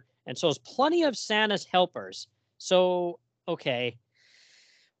are here. And so is plenty of Santa's helpers. So, okay.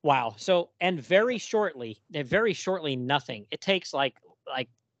 Wow. So, and very shortly, nothing. It takes like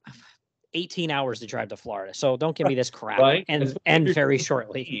 18 hours to drive to Florida. So don't give me this crap. Right? And very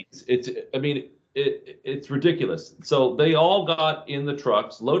shortly. It's ridiculous. So they all got in the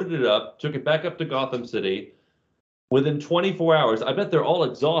trucks, loaded it up, took it back up to Gotham City. Within 24 hours, I bet they're all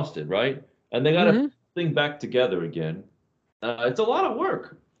exhausted, right? And they got to put the thing back together again. It's a lot of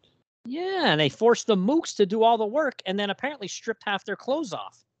work. Yeah, and they forced the mooks to do all the work and then apparently stripped half their clothes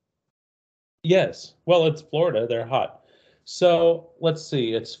off. Yes. Well, it's Florida. They're hot. So let's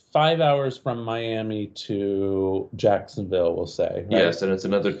see. It's 5 hours from Miami to Jacksonville, we'll say. Right? Yes, and it's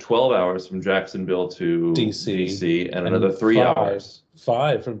another 12 hours from Jacksonville to DC and another 3 hours.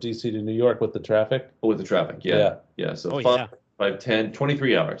 5 from DC to New York with the traffic. With the traffic, yeah. So 5, 10,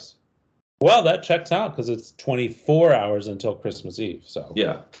 23 hours. Well, that checks out because it's 24 hours until Christmas Eve. So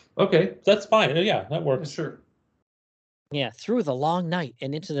yeah, okay, that's fine. Yeah, that works. Sure. Yeah, through the long night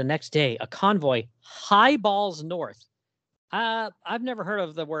and into the next day, a convoy highballs north. I've never heard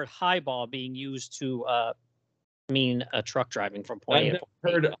of the word highball being used to mean a truck driving from point A to point B.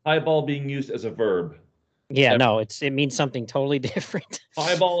 I've never heard highball being used as a verb. Yeah, no, it means something totally different.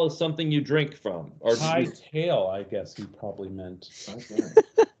 Highball is something you drink from. Or hightail, I guess he probably meant.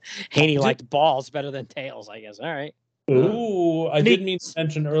 Haney liked balls better than tails, I guess. All right. Ooh, I did mean to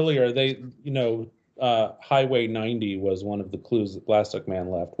mention earlier, Highway 90 was one of the clues that Plastic Man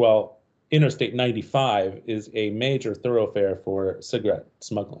left. Well, Interstate 95 is a major thoroughfare for cigarette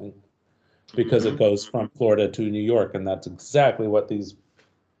smuggling because it goes from Florida to New York, and that's exactly what these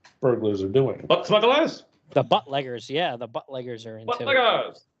burglars are doing. Butt smugglers? The butt-leggers, yeah, the butt-leggers are into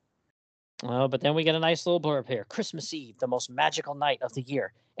butt-leggers. Oh, but then we get a nice little blurb here. Christmas Eve, the most magical night of the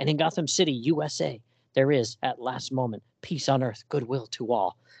year. And in Gotham City, USA, there is, at last moment, peace on earth, goodwill to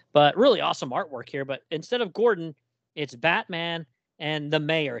all. But really awesome artwork here. But instead of Gordon, it's Batman and the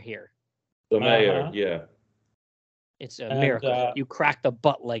mayor here. The mayor, yeah. It's a miracle. You cracked the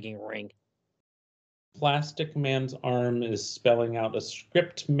butt-legging ring. Plastic Man's arm is spelling out a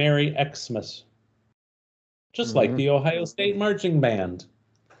script Merry Xmas. Just like the Ohio State Marching Band.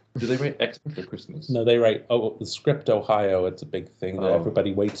 Do they write Xmas or Christmas? No, they write, the script Ohio. It's a big thing that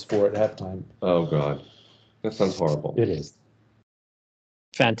everybody waits for at halftime. Oh, God. That sounds horrible. It is.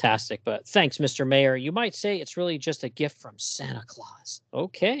 Fantastic. But thanks, Mr. Mayor. You might say it's really just a gift from Santa Claus.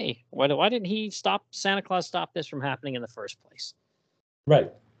 Okay. Why didn't Santa Claus stop this from happening in the first place?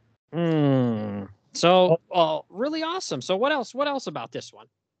 Right. So, really awesome. So what else about this one?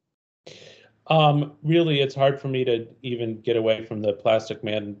 Really, it's hard for me to even get away from the Plastic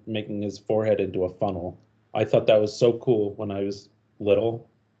Man making his forehead into a funnel. I thought that was so cool when I was little.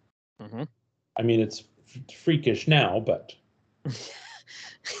 Mm-hmm. I mean, it's freakish now, but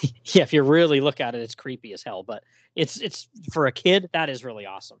yeah, if you really look at it, it's creepy as hell. But it's for a kid, that is really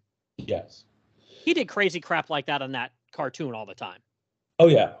awesome. yes. He did crazy crap like that on that cartoon all the time. Oh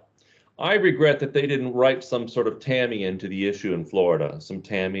yeah. I regret that they didn't write some sort of Tammy into the issue in Florida. Some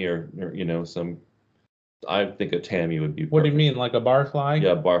Tammy or some. I think a Tammy would be. What do you perfect. mean, like a barfly?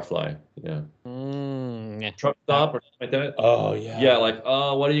 Yeah, barfly. Yeah. Truck stop or something like that. Oh yeah. Yeah, like,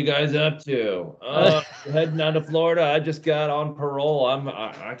 oh, what are you guys up to? Oh, heading down to Florida. I just got on parole.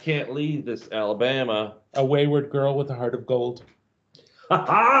 I can't leave this Alabama. A wayward girl with a heart of gold.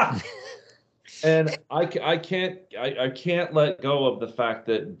 And I can't let go of the fact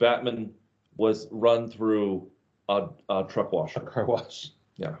that Batman was run through a truck washer. A car wash.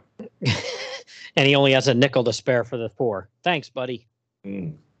 Yeah. And he only has a nickel to spare for the poor. Thanks, buddy.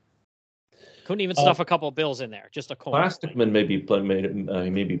 Mm. Couldn't even stuff a couple of bills in there. Just a coin. Plastic Man may be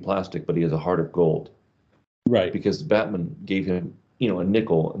plastic, but he has a heart of gold. Right. Because Batman gave him, a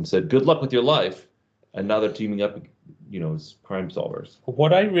nickel and said, "Good luck with your life." And now they're teaming up, as crime solvers.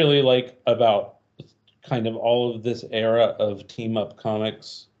 What I really like about kind of all of this era of team up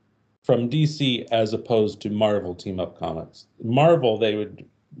comics from DC as opposed to Marvel team up comics. Marvel, they would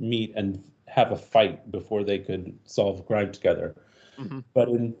meet and have a fight before they could solve crime together. Mm-hmm. But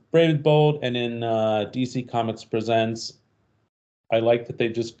in Brave and Bold and in DC Comics Presents, I like that they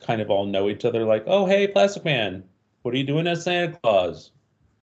just kind of all know each other. Like, oh, hey, Plastic Man, what are you doing as Santa Claus?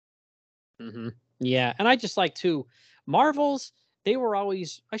 Mm-hmm. Yeah, and I just like too, Marvels, they were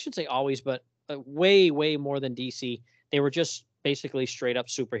always, I should say always, but way, way more than DC. They were just basically straight up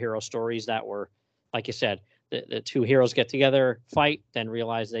superhero stories that were, like you said, the two heroes get together, fight, then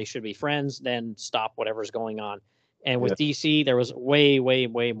realize they should be friends, then stop whatever's going on. And with DC, there was way, way,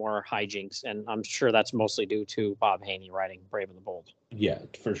 way more hijinks, and I'm sure that's mostly due to Bob Haney writing Brave and the Bold. Yeah,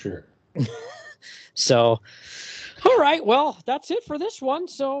 for sure. So, all right, well, that's it for this one.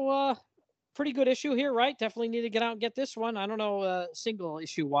 So, pretty good issue here, right? Definitely need to get out and get this one. I don't know single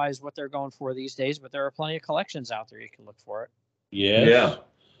issue wise what they're going for these days, but there are plenty of collections out there you can look for it. Yes. Yeah.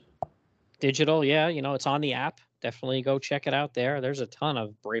 Digital, yeah, it's on the app. Definitely go check it out there. There's a ton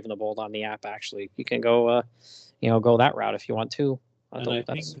of Brave and the Bold on the app, actually. You can go, go that route if you want to. And I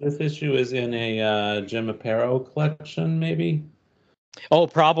think this issue is in a Jim Aparo collection, maybe? Oh,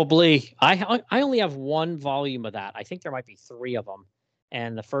 probably. I only have one volume of that. I think there might be 3 of them.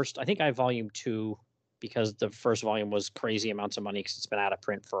 And the first, I think I have volume 2 because the first volume was crazy amounts of money because it's been out of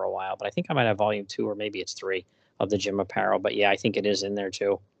print for a while. But I think I might have volume 2 or maybe it's 3 of the Jim Aparo. But yeah, I think it is in there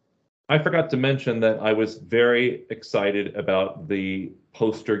too. I forgot to mention that I was very excited about getting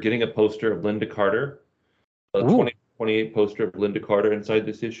a poster of Linda Carter, a 2028 poster of Linda Carter inside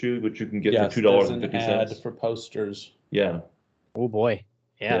this issue, which you can get for $2.50. Ad for posters. Yeah. Oh boy.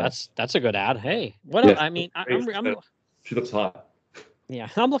 Yeah. That's a good ad. Hey, what Yes, I mean, I'm she looks hot. Yeah,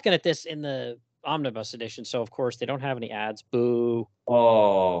 I'm looking at this in the omnibus edition, so of course they don't have any ads. Boo.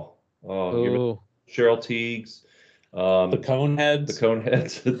 Oh, Boo. Cheryl Teagues. The Coneheads. The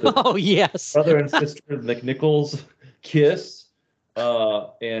Coneheads. Oh, yes. Brother and sister McNichols kiss.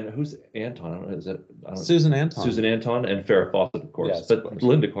 And who's Anton? I don't know, is it Susan Anton. Susan Anton and Farrah Fawcett, of course. Yes, but of course.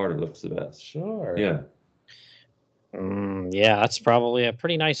 Linda Carter looks the best. Sure. Yeah. Yeah, that's probably a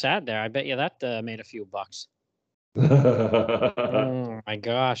pretty nice ad there. I bet you that made a few bucks. Oh my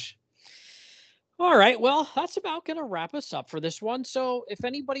gosh. All right, well, that's about going to wrap us up for this one. So if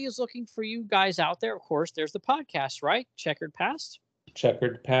anybody is looking for you guys out there, of course, there's the podcast, right? Checkered Past.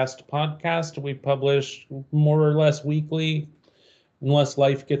 Checkered Past podcast. We publish more or less weekly, unless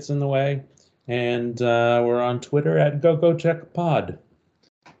life gets in the way. And we're on Twitter at GoGoCheckPod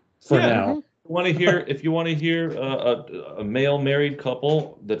for now. If you want to hear a male married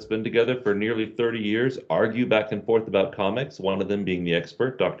couple that's been together for nearly 30 years argue back and forth about comics, one of them being the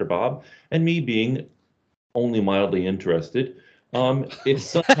expert, Dr. Bob, and me being only mildly interested, it's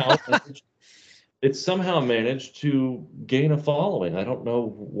somehow managed to gain a following. I don't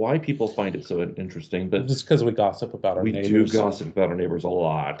know why people find it so interesting, but just because we gossip about our neighbors. We do gossip about our neighbors a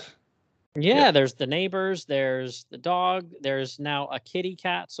lot. Yeah, there's the neighbors, there's the dog, there's now a kitty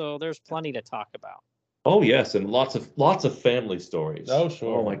cat, so there's plenty to talk about. Oh yes, and lots of family stories. Oh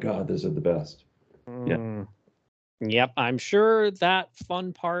sure. Oh my God, those are the best. Yeah. Yep, I'm sure that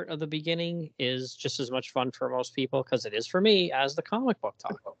fun part of the beginning is just as much fun for most people because it is for me as the comic book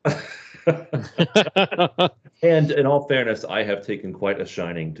talk. And in all fairness, I have taken quite a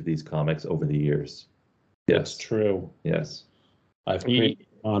shining to these comics over the years. That's Yes, true. yes. I've created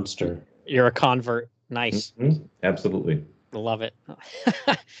a monster. You're a convert. Nice. Mhm. Absolutely. Love it.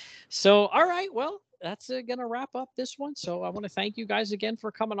 So, all right. Well, that's going to wrap up this one. So I want to thank you guys again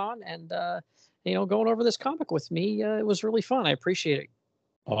for coming on and, going over this comic with me. It was really fun. I appreciate it.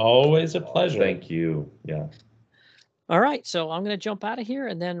 Always a pleasure. Thank you. Yeah. All right. So I'm going to jump out of here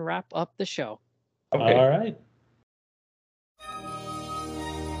and then wrap up the show. Okay. All right.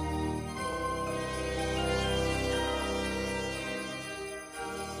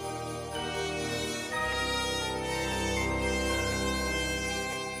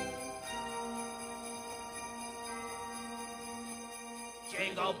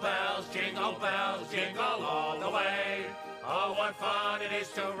 Jingle bells, jingle all the way. Oh, what fun it is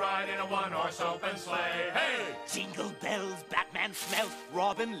to ride in a one-horse open sleigh. Hey! Jingle bells, Batman smelt,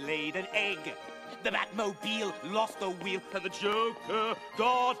 Robin laid an egg. The Batmobile lost the wheel, and the Joker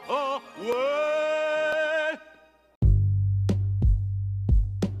got away.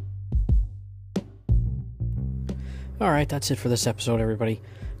 All right, that's it for this episode, everybody.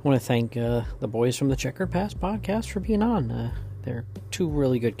 I want to thank the boys from the Checkered Past podcast for being on. They're two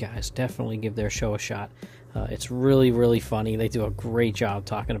really good guys. Definitely give their show a shot. It's really, really funny. They do a great job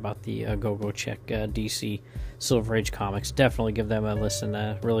talking about the Go Check DC Silver Age comics. Definitely give them a listen.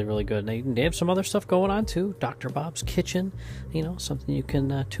 Really, really good. They have some other stuff going on, too. Dr. Bob's Kitchen, something you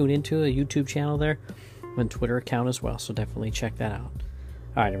can tune into, a YouTube channel there, and Twitter account as well. So definitely check that out.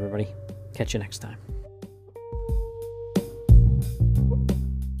 All right, everybody. Catch you next time.